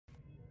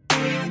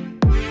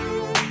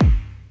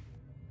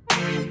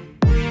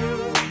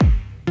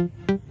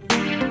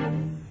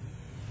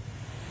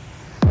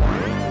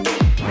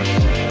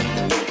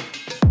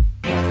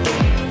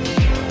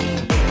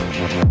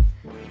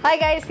Hi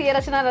guys, CA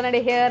Rachana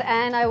Ranade here,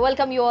 and I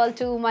welcome you all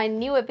to my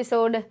new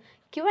episode,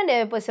 Q&A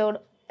episode,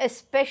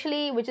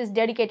 especially which is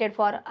dedicated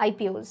for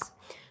IPOs.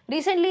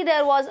 Recently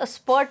there was a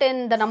spurt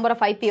in the number of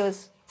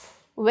IPOs,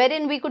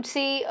 wherein we could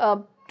see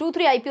 2-3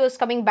 IPOs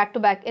coming back to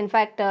back. In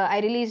fact, I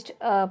released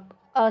a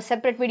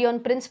separate video on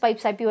Prince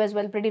Pipes IPO as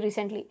well pretty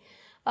recently.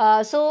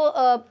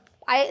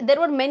 There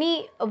were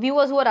many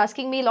viewers who were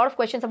asking me a lot of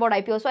questions about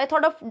IPOs. So I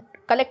thought of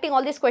collecting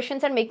all these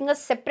questions and making a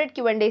separate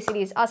Q&A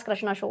series, Ask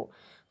Rachana Show,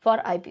 for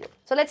IPO.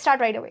 So let's start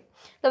right away.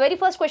 The very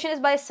first question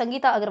is by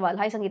Sangeeta Agarwal.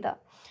 Hi Sangeeta.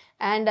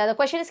 And the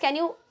question is, can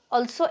you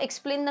also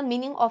explain the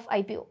meaning of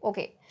IPO?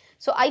 Okay.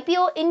 So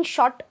IPO in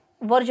short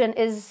version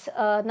is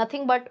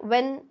nothing but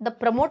when the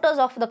promoters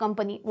of the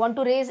company want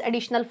to raise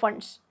additional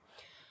funds.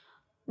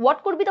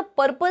 What could be the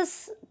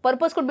purpose?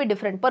 Purpose could be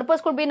different.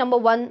 Purpose could be, number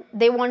one,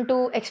 they want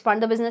to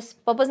expand the business.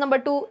 Purpose number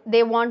two,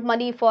 they want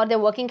money for their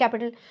working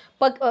capital.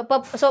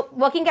 So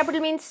working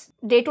capital means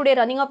day-to-day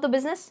running of the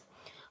business.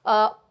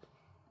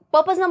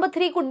 Purpose number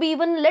three could be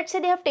even, let's say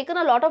they have taken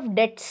a lot of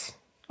debts.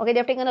 Okay, they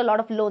have taken a lot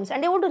of loans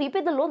and they want to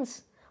repay the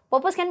loans.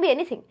 Purpose can be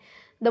anything.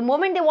 The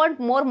moment they want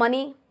more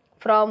money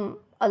from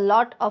a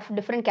lot of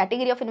different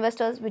category of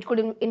investors, which could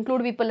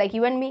include people like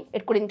you and me,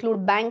 it could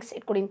include banks,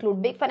 it could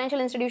include big financial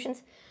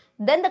institutions,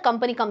 then the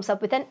company comes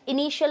up with an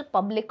initial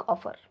public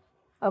offer.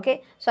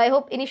 Okay, so I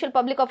hope initial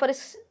public offer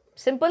is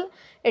simple.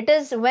 It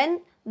is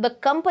when the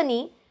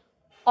company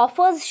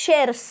offers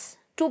shares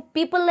to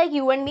people like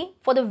you and me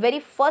for the very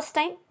first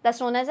time. That's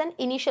known as an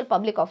initial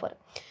public offer.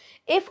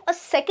 If a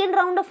second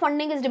round of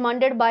funding is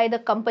demanded by the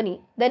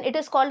company, then it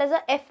is called as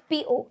a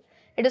FPO.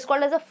 It is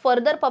called as a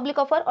further public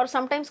offer, or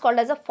sometimes called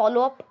as a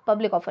follow-up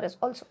public offer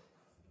also.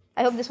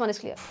 I hope this one is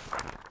clear.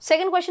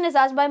 Second question is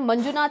asked by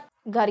Manjunath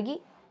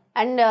Gargi.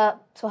 And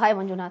so hi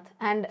Manjunath.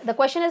 And the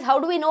question is, how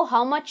do we know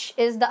how much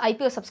is the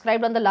IPO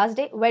subscribed on the last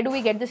day? Where do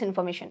we get this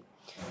information?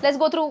 Let's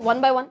go through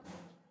one by one.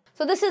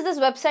 So this is this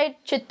website,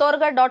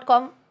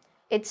 chittorgarh.com.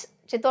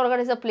 Chittorgarh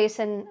is a place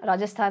in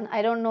Rajasthan.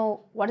 I don't know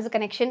what is the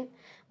connection,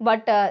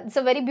 but it's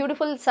a very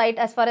beautiful site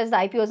as far as the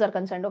IPOs are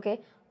concerned. Okay.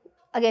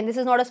 Again, this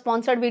is not a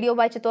sponsored video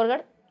by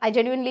Chittorgarh. I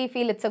genuinely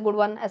feel it's a good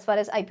one as far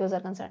as IPOs are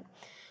concerned.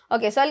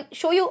 Okay, so I'll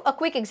show you a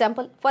quick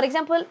example. For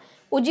example,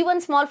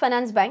 Ujjivan Small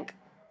Finance Bank.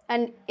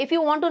 And if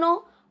you want to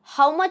know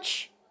how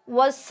much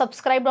was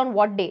subscribed on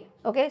what day,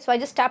 okay, so I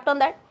just tapped on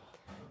that.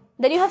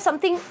 Then you have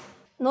something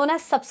known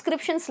as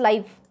subscriptions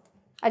live.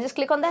 I just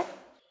click on that.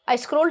 I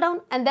scroll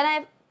down and then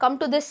I come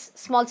to this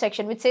small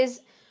section which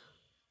says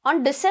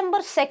on December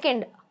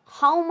 2nd,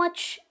 how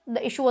much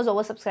the issue was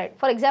oversubscribed.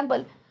 For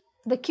example,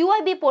 the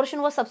QIB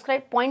portion was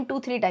subscribed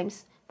 0.23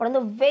 times. But on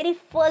the very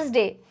first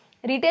day,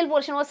 retail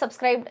portion was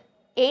subscribed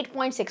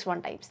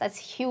 8.61 times. That's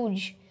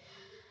huge.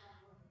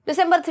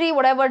 December 3,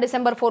 whatever,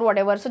 December 4,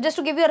 whatever. So just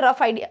to give you a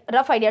rough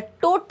idea,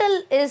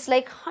 total is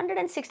like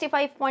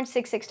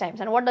 165.66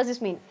 times. And what does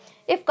this mean?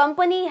 If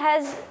company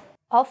has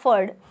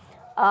offered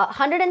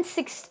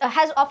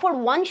has offered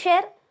one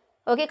share,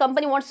 okay,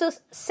 company wants to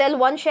sell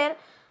one share,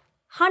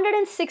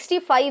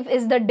 165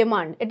 is the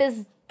demand. It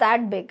is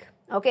that big.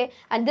 Okay,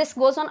 and this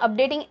goes on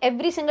updating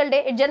every single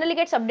day. It generally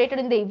gets updated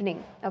in the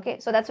evening. Okay,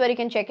 so that's where you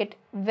can check it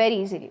very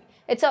easily.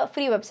 It's a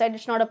free website.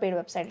 It's not a paid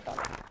website at all.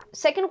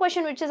 Second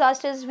question which is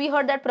asked is, we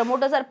heard that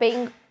promoters are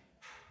paying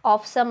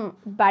off some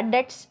bad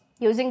debts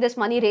using this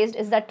money raised.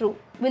 Is that true?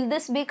 Will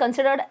this be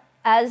considered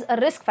as a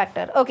risk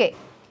factor? Okay,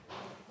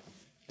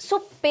 so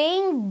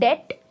paying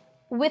debt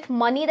with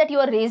money that you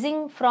are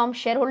raising from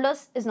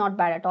shareholders is not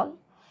bad at all.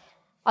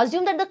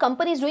 Assume that the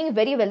company is doing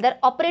very well. Their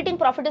operating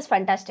profit is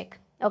fantastic.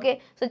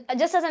 Okay, so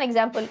just as an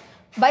example,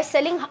 by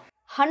selling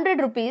 100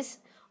 rupees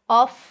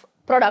of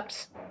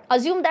products,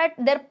 assume that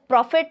their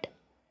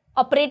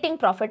operating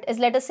profit is,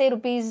 let us say,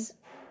 rupees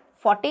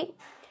 40.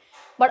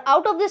 But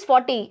out of this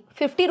 40,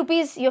 50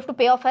 rupees you have to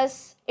pay off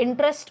as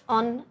interest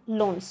on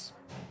loans.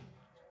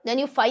 Then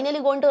you finally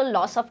go into a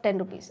loss of 10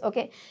 rupees.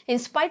 Okay, in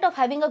spite of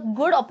having a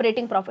good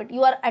operating profit,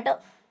 you are at a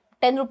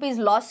 10 rupees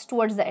loss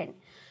towards the end.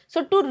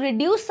 So to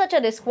reduce such a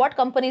risk, what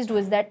companies do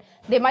is that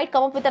they might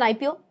come up with an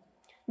IPO.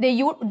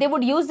 They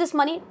would use this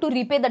money to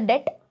repay the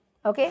debt,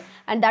 okay,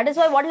 and that is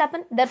why what will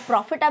happen? Their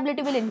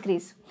profitability will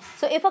increase.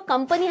 So if a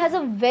company has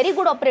a very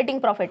good operating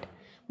profit,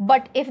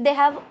 but if they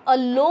have a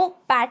low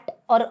PAT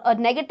or a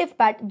negative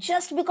PAT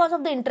just because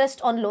of the interest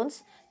on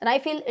loans, then I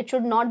feel it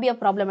should not be a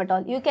problem at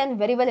all. You can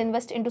very well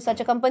invest into such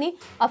a company,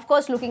 of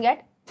course looking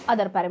at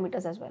other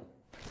parameters as well.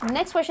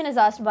 Next question is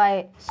asked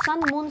by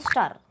Sun Moon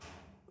Star.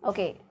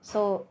 Okay,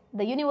 so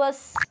the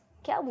universe,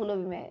 kya bolo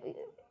bhi main?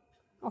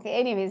 Okay,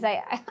 anyways,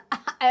 I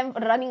am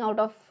running out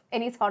of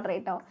any thought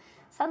right now.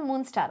 Sun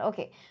Moon Star,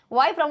 okay.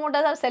 Why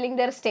promoters are selling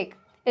their stake?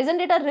 Isn't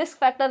it a risk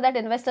factor that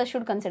investors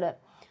should consider?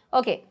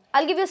 Okay,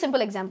 I'll give you a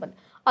simple example.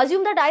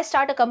 Assume that I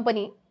start a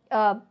company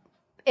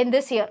in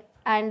this year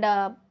and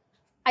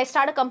I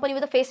start a company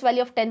with a face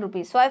value of 10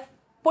 rupees. So I've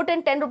put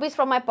in 10 rupees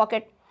from my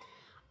pocket.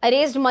 I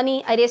raised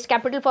money, I raised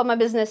capital for my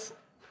business.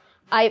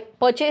 I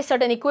purchased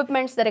certain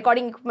equipments, the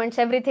recording equipments,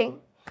 everything.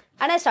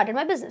 And I started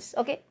my business,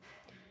 okay.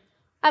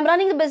 I'm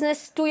running the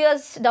business 2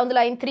 years down the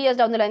line, 3 years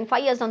down the line,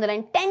 5 years down the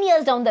line, 10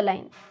 years down the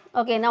line.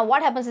 Okay, now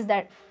what happens is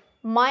that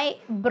my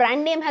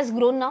brand name has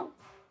grown now.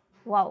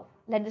 Wow,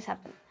 let this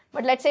happen.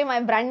 But let's say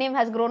my brand name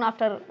has grown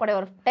after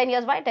whatever, 10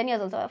 years. Why? 10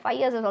 years also. 5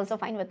 years is also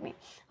fine with me.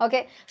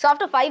 Okay, so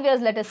after 5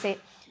 years, let us say,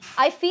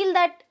 I feel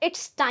that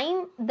it's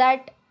time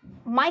that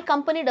my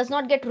company does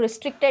not get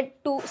restricted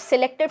to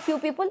selected few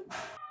people.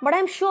 But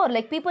I'm sure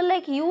like people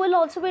like you will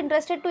also be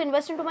interested to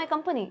invest into my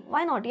company.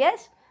 Why not?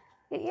 Yes?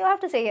 You have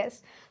to say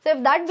yes. So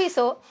if that be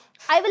so,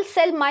 I will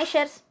sell my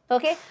shares.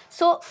 Okay.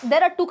 So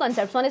there are two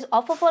concepts. One is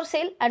offer for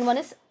sale and one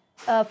is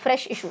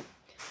fresh issue.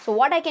 So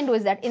what I can do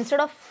is that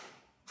instead of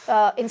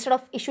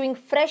issuing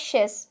fresh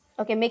shares,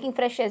 okay, making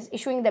fresh shares,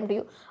 issuing them to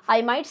you,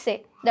 I might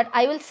say that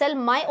I will sell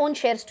my own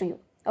shares to you.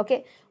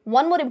 Okay.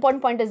 One more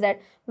important point is that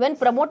when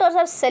promoters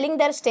are selling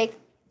their stake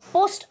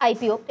post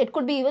IPO, it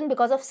could be even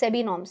because of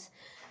SEBI norms.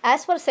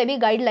 As per SEBI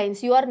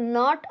guidelines, you are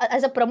not,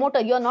 as a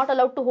promoter, you are not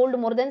allowed to hold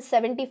more than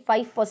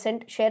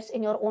 75% shares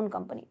in your own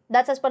company.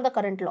 That's as per the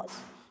current laws.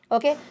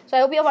 Okay, so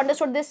I hope you have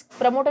understood this.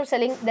 Promoter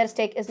selling their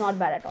stake is not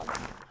bad at all.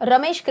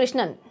 Ramesh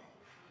Krishnan,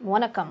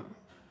 Vanakkam.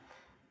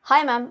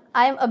 Hi ma'am,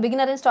 I am a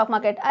beginner in stock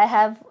market. I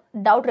have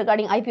doubt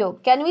regarding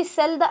IPO. Can we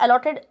sell the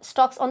allotted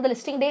stocks on the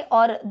listing day,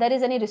 or there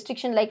is any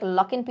restriction like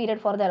lock-in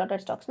period for the allotted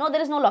stocks? No,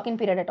 there is no lock-in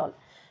period at all.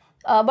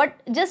 But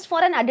just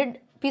for an added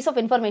piece of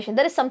information,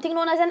 there is something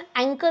known as an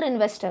anchor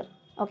investor.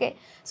 Okay,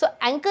 so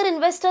anchor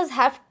investors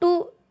have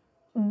to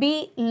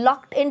be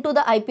locked into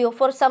the IPO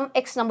for some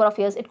X number of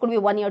years. It could be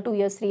 1 year, 2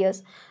 years, 3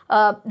 years.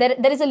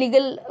 There is a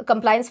legal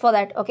compliance for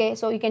that. Okay,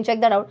 so you can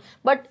check that out.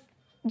 But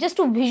just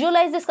to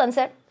visualize this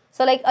concept,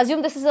 so like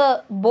assume this is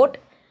a boat,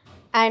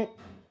 and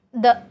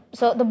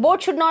the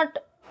boat should not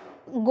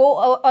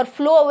go or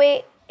flow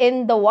away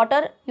in the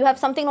water. You have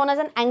something known as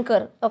an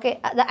anchor. Okay,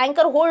 the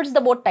anchor holds the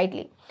boat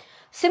tightly.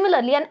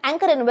 Similarly, an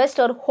anchor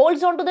investor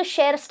holds on to the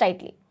shares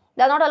tightly.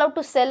 They are not allowed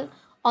to sell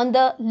on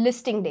the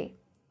listing day.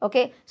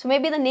 Okay, so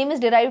maybe the name is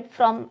derived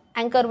from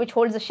anchor, which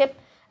holds the ship.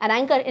 An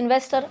anchor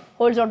investor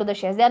holds on to the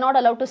shares. They are not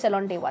allowed to sell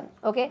on day one.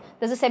 Okay,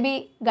 there's a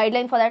SEBI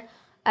guideline for that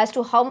as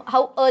to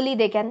how early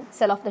they can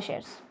sell off the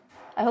shares.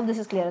 I hope this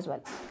is clear as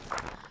well.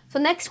 So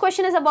next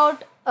question is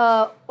about,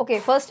 okay,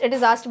 first it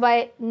is asked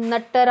by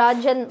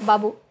Natarajan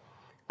Babu.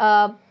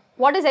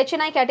 What is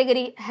HNI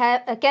category?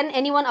 Can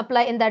anyone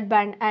apply in that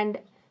band? And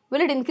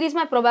will it increase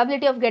my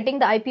probability of getting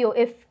the IPO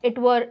if it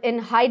were in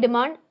high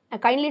demand? I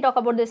kindly talk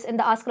about this in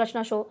the Ask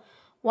Rachana show.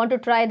 Want to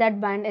try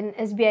that band in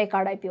SBI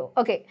card IPO.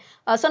 Okay.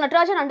 So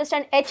Natarajan,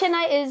 understand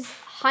HNI is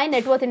high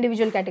net worth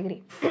individual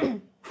category.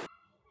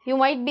 You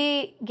might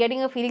be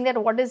getting a feeling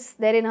that what is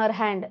there in her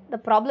hand. The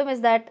problem is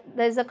that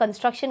there is a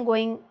construction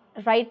going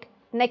right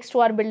next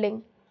to our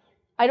building.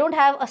 I don't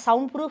have a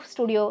soundproof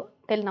studio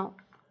till now.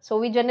 So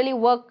we generally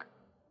work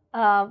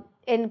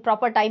in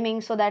proper timing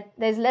so that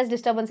there is less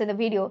disturbance in the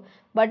video.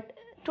 But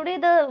today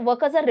the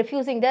workers are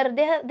refusing.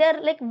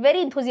 They're like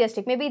very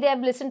enthusiastic. Maybe they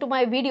have listened to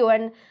my video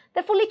and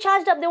they're fully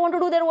charged up. They want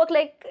to do their work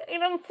like, you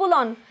know, full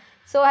on.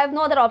 So I have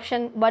no other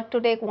option but to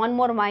take one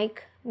more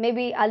mic.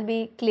 Maybe I'll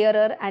be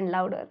clearer and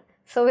louder.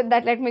 So with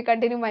that, let me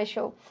continue my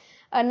show.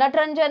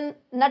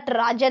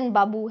 Natarajan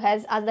Babu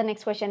has asked the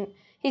next question.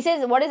 He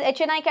says, what is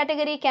HNI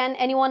category? Can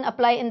anyone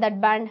apply in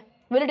that band?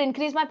 Will it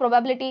increase my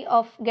probability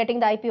of getting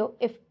the IPO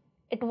if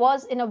it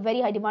was in a very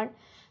high demand?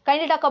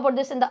 Kindly talk about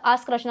this in the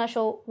Ask Rachana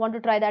show. Want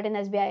to try that in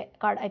SBI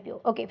card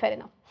IPO? Okay, fair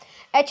enough.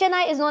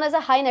 HNI is known as a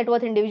high net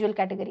worth individual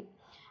category.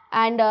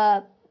 And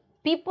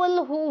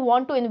people who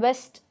want to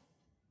invest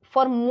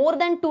for more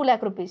than 2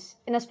 lakh rupees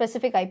in a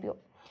specific IPO,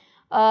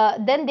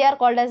 then they are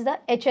called as the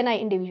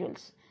HNI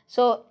individuals.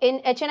 So in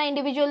HNI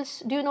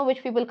individuals, do you know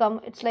which people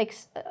come? It's like,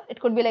 it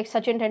could be like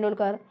Sachin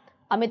Tendulkar,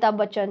 Amitabh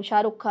Bachchan, Shah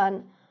Rukh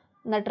Khan,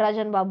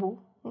 Natarajan Babu.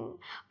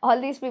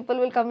 All these people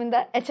will come in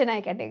the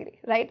HNI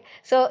category, right?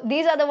 So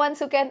these are the ones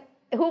who they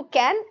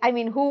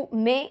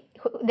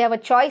have a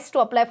choice to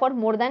apply for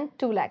more than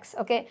 2 lakhs.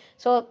 Okay,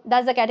 so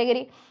that's the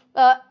category.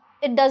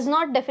 It does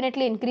not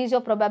definitely increase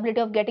your probability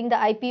of getting the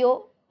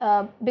IPO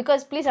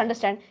because please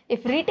understand,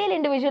 if retail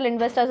individual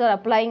investors are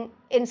applying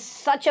in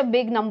such a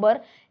big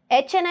number,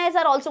 HNIs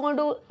are also going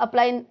to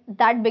apply in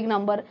that big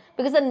number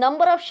because the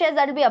number of shares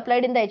that will be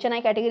applied in the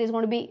HNI category is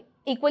going to be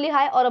equally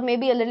high or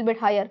maybe a little bit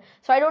higher.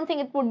 So I don't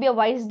think it would be a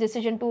wise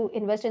decision to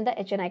invest in the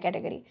HNI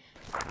category.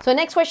 So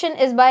next question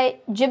is by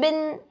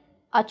Jibin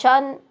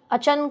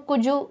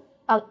Achankunju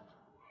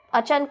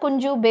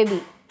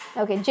Baby.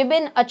 Okay,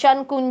 Jibin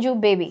Achankunju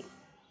Baby.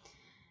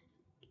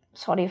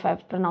 Sorry if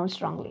I've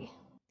pronounced wrongly.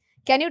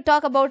 Can you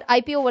talk about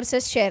IPO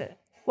versus share?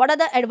 What are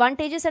the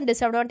advantages and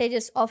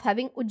disadvantages of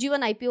having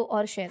Ujjivan IPO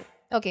or share?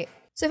 Okay,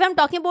 so if I'm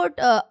talking about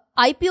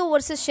IPO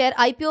versus share,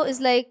 IPO is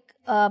like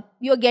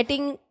you're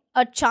getting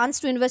a chance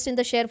to invest in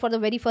the share for the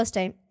very first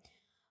time.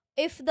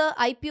 If the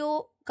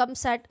IPO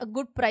comes at a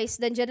good price,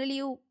 then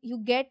generally you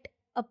get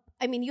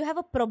you have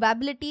a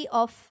probability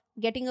of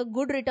getting a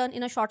good return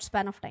in a short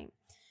span of time.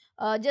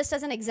 Just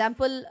as an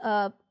example,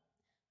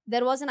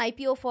 there was an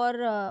IPO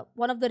for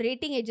one of the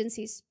rating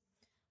agencies.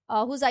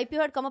 whose IPO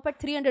had come up at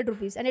 300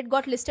 rupees and it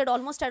got listed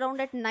almost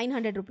around at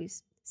 900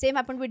 rupees. Same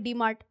happened with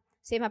DMart.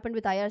 Same happened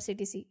with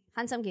IRCTC.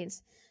 Handsome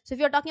gains. So if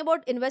you're talking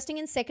about investing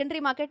in secondary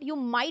market, you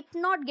might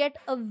not get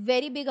a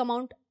very big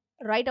amount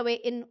right away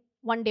in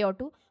one day or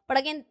two. But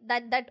again,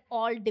 that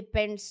all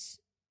depends,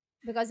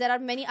 because there are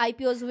many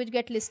IPOs which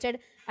get listed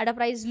at a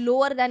price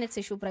lower than its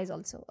issue price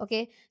also.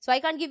 Okay. So I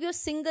can't give you a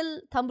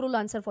single thumb rule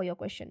answer for your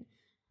question.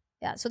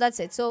 Yeah. So that's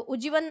it. So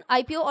Ujjivan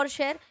IPO or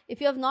share,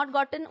 if you have not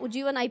gotten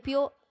Ujjivan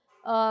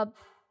IPO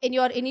in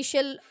your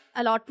initial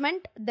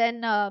allotment,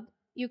 then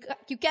you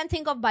can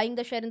think of buying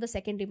the share in the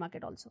secondary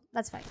market also.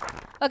 That's fine.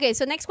 Okay,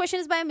 so next question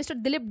is by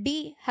Mr. Dilip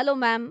D. Hello,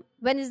 ma'am.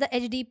 When is the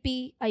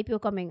HDP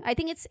IPO coming? I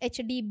think it's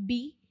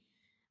HDB.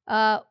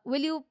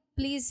 Will you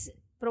please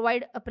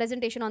provide a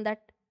presentation on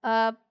that?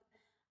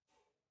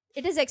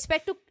 It is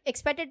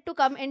expected to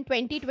come in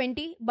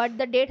 2020, but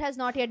the date has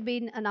not yet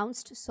been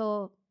announced.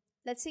 So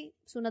let's see.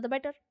 Sooner the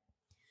better.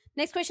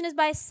 Next question is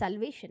by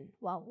Salvation.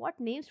 Wow, what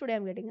names today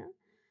I'm getting, huh?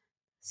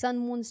 Sun,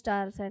 moon,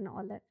 stars and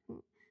all that.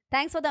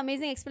 Thanks for the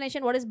amazing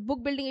explanation. What is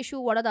book building issue?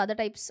 What are the other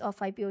types of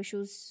IPO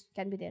issues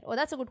can be there? Oh,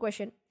 that's a good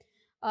question.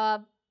 I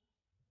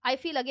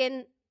feel,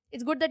 again,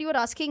 it's good that you are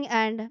asking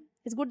and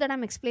it's good that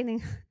I'm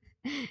explaining.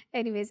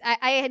 Anyways,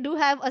 I do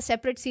have a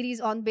separate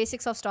series on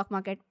basics of stock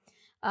market.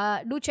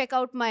 Do check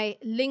out my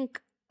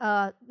link.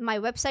 My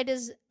website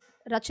is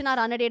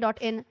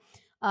rachanaranade.in.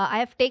 I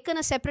have taken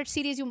a separate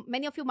series.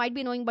 Many of you might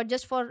be knowing, but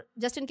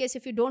just in case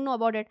if you don't know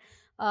about it,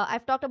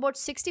 I've talked about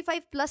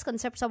 65 plus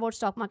concepts about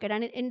stock market,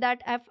 and in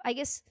that I have, I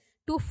guess,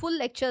 2 full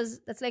lectures.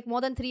 That's like more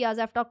than 3 hours.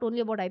 I've talked only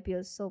about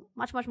IPOs, so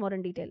much more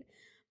in detail.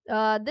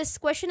 This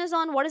question is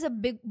on what is a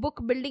big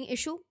book building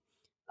issue.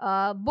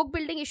 Book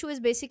building issue is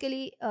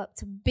basically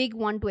it's a big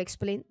one to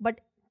explain, but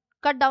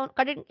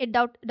cutting it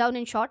down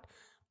in short.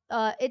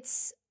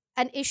 It's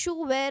an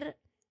issue where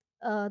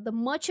the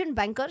merchant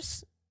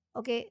bankers,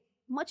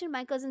 merchant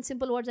bankers, in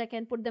simple words, I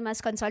can put them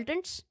as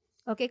consultants.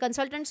 Okay,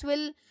 consultants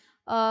will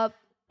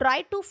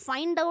try to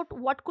find out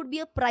what could be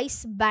a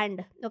price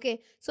band.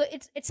 Okay, so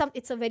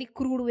it's a very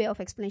crude way of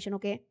explanation.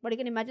 Okay, but you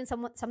can imagine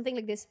something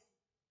like this.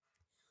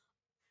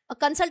 A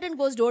consultant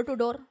goes door to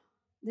door.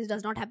 This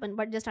does not happen,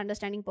 but just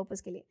understanding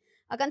purpose ke liye.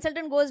 A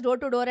consultant goes door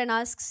to door and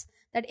asks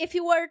that if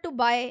you were to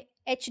buy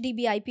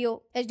HDP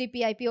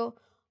IPO,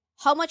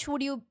 how much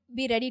would you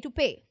be ready to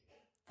pay?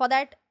 For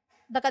that,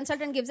 the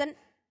consultant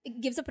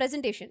gives a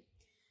presentation.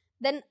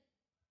 Then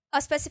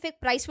a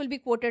specific price will be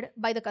quoted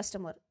by the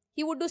customer.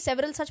 He would do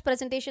several such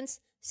presentations,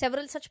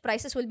 several such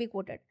prices will be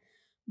quoted.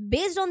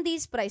 Based on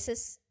these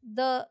prices,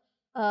 the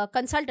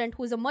consultant,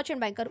 who is a merchant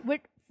banker,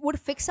 would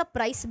fix a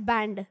price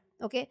band.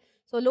 Okay,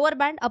 so lower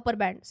band, upper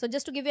band. So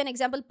just to give you an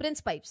example,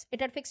 Prince Pipes,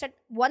 it had fixed at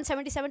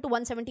 177 to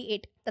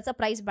 178. That's a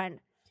price band.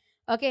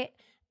 Okay,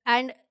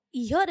 and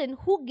herein,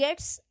 who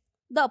gets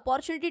the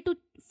opportunity to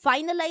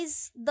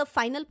finalize the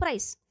final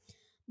price?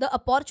 The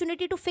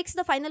opportunity to fix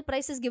the final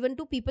price is given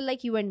to people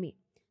like you and me.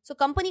 So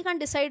company can't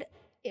decide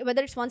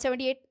whether it's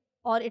 178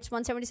 or it's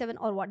 177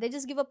 or what. They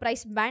just give a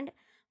price band.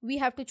 We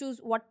have to choose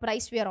what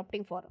price we are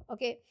opting for.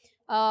 Okay.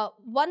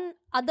 One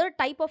other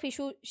type of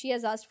issue she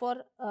has asked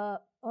for,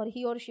 or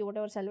he or she,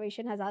 whatever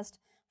Salvation has asked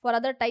for,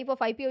 other type of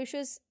IPO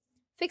issues,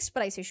 fixed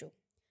price issue.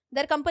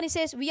 Their company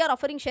says we are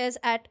offering shares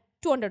at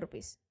 200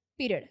 rupees.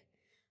 Period.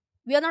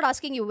 We are not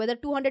asking you whether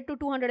 200 to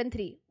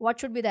 203, what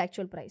should be the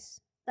actual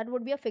price. That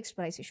would be a fixed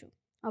price issue.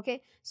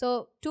 Okay,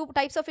 so 2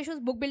 types of issues: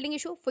 book building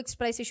issue, fixed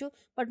price issue,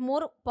 but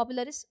more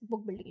popular is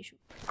book building issue.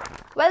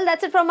 Well,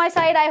 that's it from my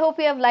side. I hope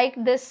you have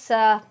liked this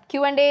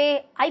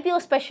Q&A IPO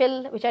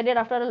special, which I did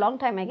after a long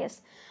time, I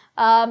guess.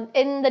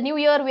 In the new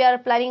year, we are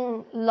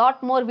planning a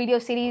lot more video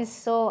series,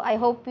 so I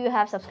hope you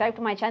have subscribed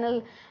to my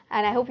channel,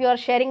 and I hope you are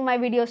sharing my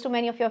videos to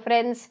many of your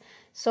friends.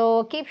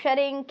 So keep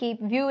sharing, keep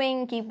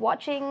viewing, keep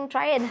watching,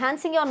 try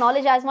enhancing your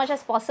knowledge as much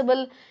as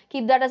possible.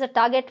 Keep that as a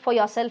target for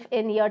yourself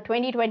in year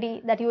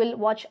 2020, that you will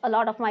watch a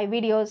lot of my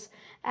videos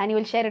and you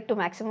will share it to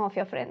maximum of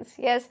your friends.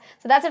 Yes,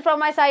 so that's it from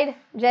my side.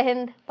 Jai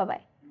Hind.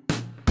 Bye-bye.